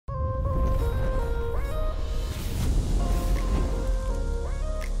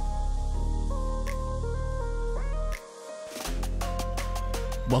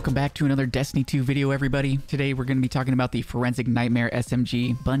Welcome back to another Destiny 2 video, everybody. Today we're going to be talking about the Forensic Nightmare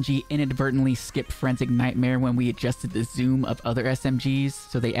SMG. Bungie inadvertently skipped Forensic Nightmare when we adjusted the zoom of other SMGs,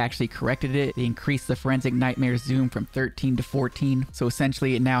 so they actually corrected it. They increased the Forensic Nightmare zoom from 13 to 14, so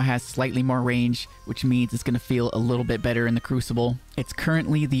essentially it now has slightly more range, which means it's going to feel a little bit better in the Crucible. It's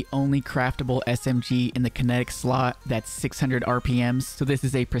currently the only craftable SMG in the kinetic slot that's 600 RPMs, so this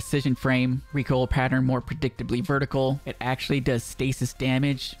is a precision frame, recoil pattern more predictably vertical. It actually does stasis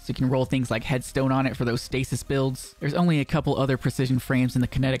damage, so you can roll things like headstone on it for those stasis builds. There's only a couple other precision frames in the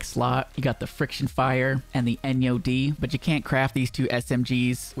kinetic slot. You got the friction fire and the NOD, but you can't craft these two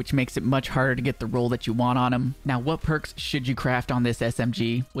SMGs, which makes it much harder to get the roll that you want on them. Now, what perks should you craft on this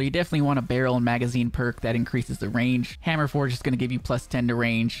SMG? Well, you definitely want a barrel and magazine perk that increases the range. Hammer Forge is going to give you plus 10 to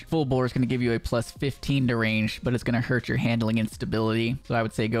range. Full bore is going to give you a plus 15 to range, but it's going to hurt your handling and stability. So I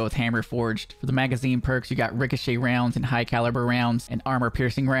would say go with Hammer Forged. For the magazine perks, you got ricochet rounds and high caliber rounds and armor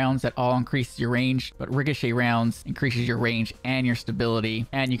piercing rounds that all increase your range, but ricochet rounds increases your range and your stability,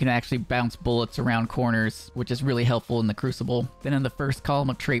 and you can actually bounce bullets around corners, which is really helpful in the Crucible. Then in the first column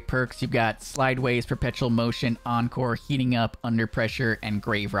of trait perks, you've got Slideways, Perpetual Motion, Encore, Heating Up, Under Pressure, and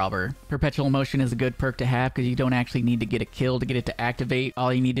Grave Robber. Perpetual Motion is a good perk to have because you don't actually need to get a kill to get it to activate.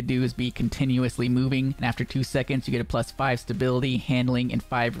 All you need to do is be continuously moving, and after 2 seconds you get a plus 5 stability, handling, and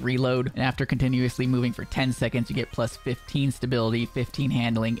 5 reload, and after continuously moving for 10 seconds you get plus 15 stability, 15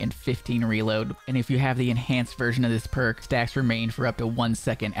 handling, and 15 reload. And if you have the enhanced version of this perk, stacks remain for up to 1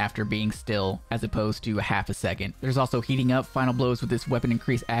 second after being still, as opposed to half a second. There's also Heating Up. Final blows with this weapon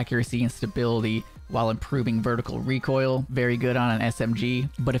increase accuracy and stability while improving vertical recoil. Very good on an SMG.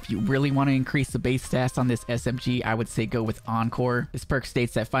 But if you really want to increase the base stats on this SMG, I would say go with Encore. This perk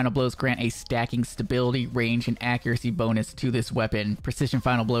states that final blows grant a stacking stability, range, and accuracy bonus to this weapon. Precision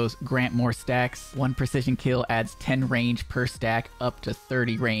final blows grant more stacks. One precision kill adds 10 range per stack, up to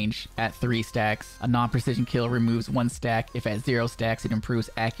 30 range at 3 stacks. A non-precision kill removes 1 stack. If at 0 stacks, it improves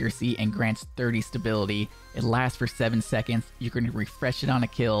accuracy and grants 30 stability. It lasts for 7 seconds. You can refresh it on a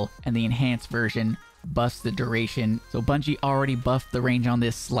kill, and the enhanced version buffs the duration. So Bungie already buffed the range on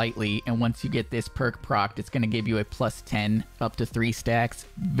this slightly, and once you get this perk procced, it's going to give you a plus 10 up to 3 stacks.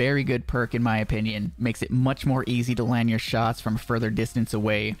 Very good perk in my opinion. Makes it much more easy to land your shots from further distance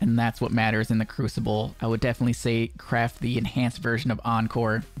away, and that's what matters in the Crucible. I would definitely say craft the enhanced version of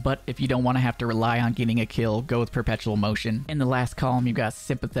Encore, but if you don't want to have to rely on getting a kill, go with Perpetual Motion. In the last column, you've got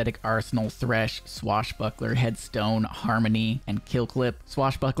Sympathetic Arsenal, Thresh, Swashbuckler, Headstone, Harmony, and Kill Clip.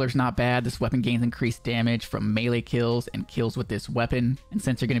 Swashbuckler's not bad. This weapon gains increased damage from melee kills and kills with this weapon, and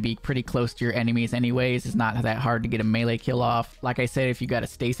since you're going to be pretty close to your enemies anyways, it's not that hard to get a melee kill off. Like I said, if you got a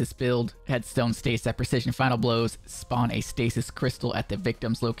stasis build, Headstone states that precision final blows spawn a stasis crystal at the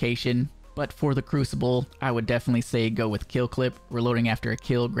victim's location. But for the Crucible, I would definitely say go with Kill Clip. Reloading after a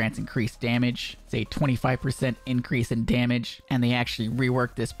kill grants increased damage. It's a 25% increase in damage, and they actually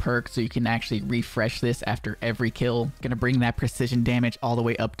reworked this perk so you can actually refresh this after every kill. Gonna bring that precision damage all the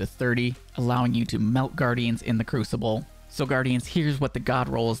way up to 30, allowing you to melt Guardians in the Crucible. So Guardians, here's what the God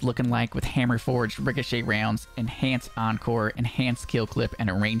roll is looking like with Hammer Forged ricochet rounds, enhanced Encore, enhanced Kill Clip, and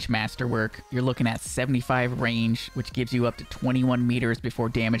a range masterwork. You're looking at 75 range, which gives you up to 21 meters before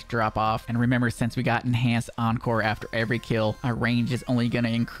damage drop off. And remember, since we got enhanced Encore after every kill, our range is only going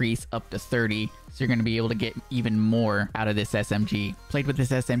to increase up to 30. So you're going to be able to get even more out of this SMG. Played with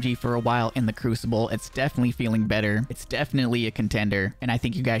this SMG for a while in the Crucible. It's definitely feeling better. It's definitely a contender, and I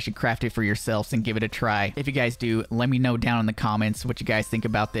think you guys should craft it for yourselves and give it a try. If you guys do, let me know down in the comments what you guys think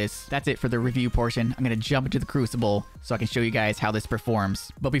about this. That's it for the review portion. I'm going to jump into the Crucible so I can show you guys how this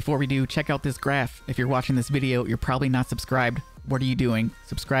performs. But before we do, check out this graph. If you're watching this video, you're probably not subscribed. What are you doing?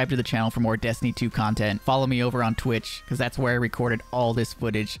 Subscribe to the channel for more Destiny 2 content. Follow me over on Twitch, because that's where I recorded all this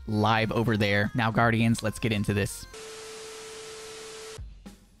footage live over there. Now, Guardians, let's get into this.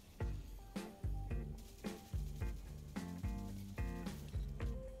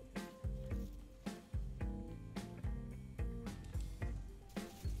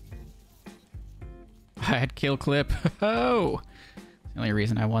 I had Kill Clip. Oh! That's the only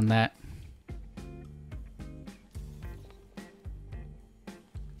reason I won that.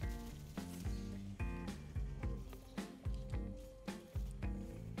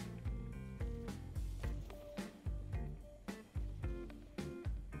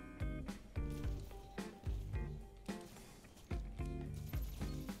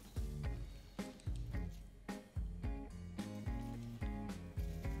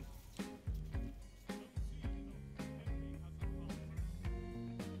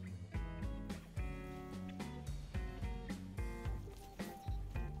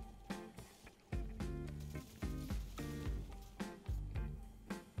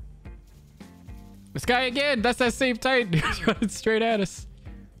 This guy again. That's that same Titan. He's running straight at us.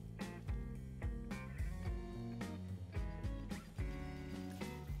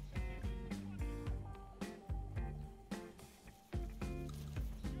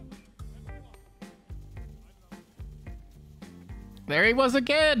 There he was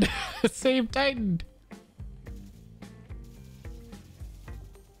again. Same Titan.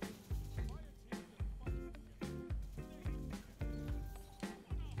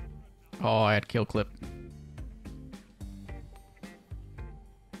 Oh, I had kill clip.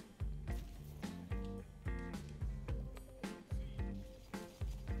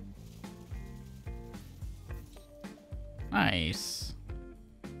 Nice.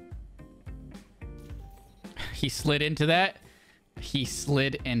 He slid into that. He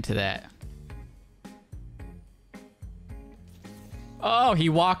slid into that. Oh, he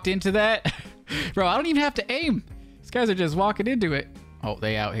walked into that. Bro, I don't even have to aim. These guys are just walking into it. Oh,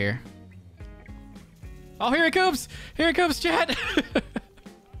 they out here. Oh, here it comes. Here it comes, chat.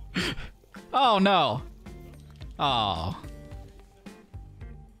 Oh, no. Oh.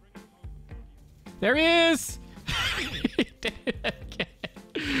 There he is. He did it again.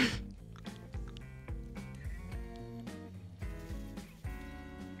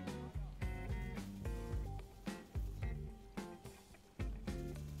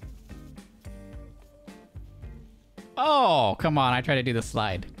 Oh, come on. I tried to do the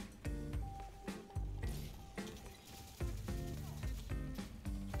slide.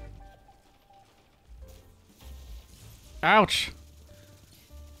 Ouch.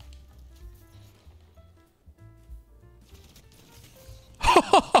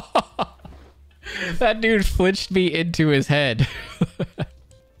 That dude flinched me into his head.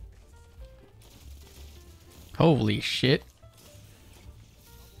 Holy shit.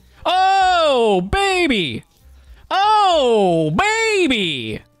 Oh, baby. Oh,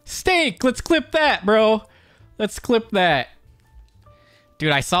 baby. Steak. Let's clip that, bro. Let's clip that.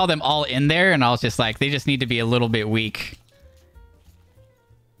 Dude, I saw them all in there, and I was just like, they just need to be a little bit weak.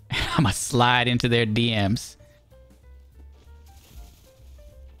 I'm gonna slide into their DMs.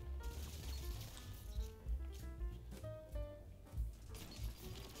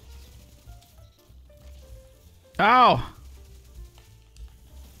 Oh!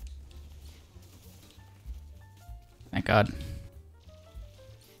 Thank God.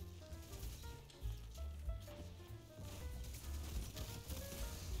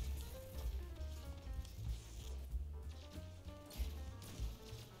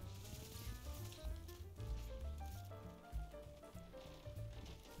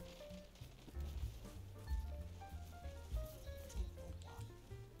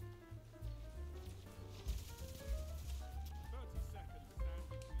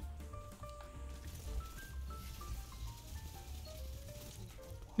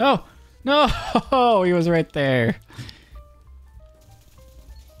 No! No! He was right there.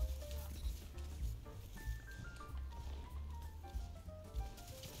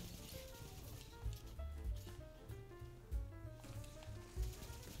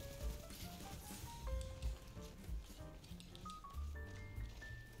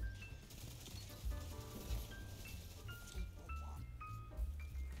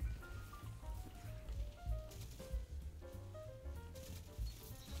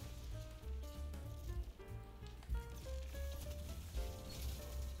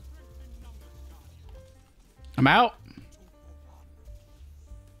 I'm out.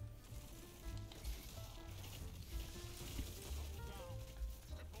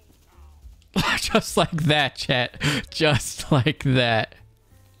 Just like that, chat. Just like that.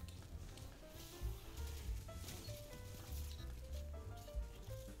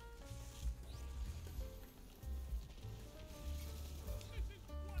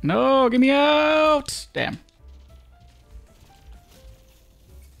 No, get me out. Damn.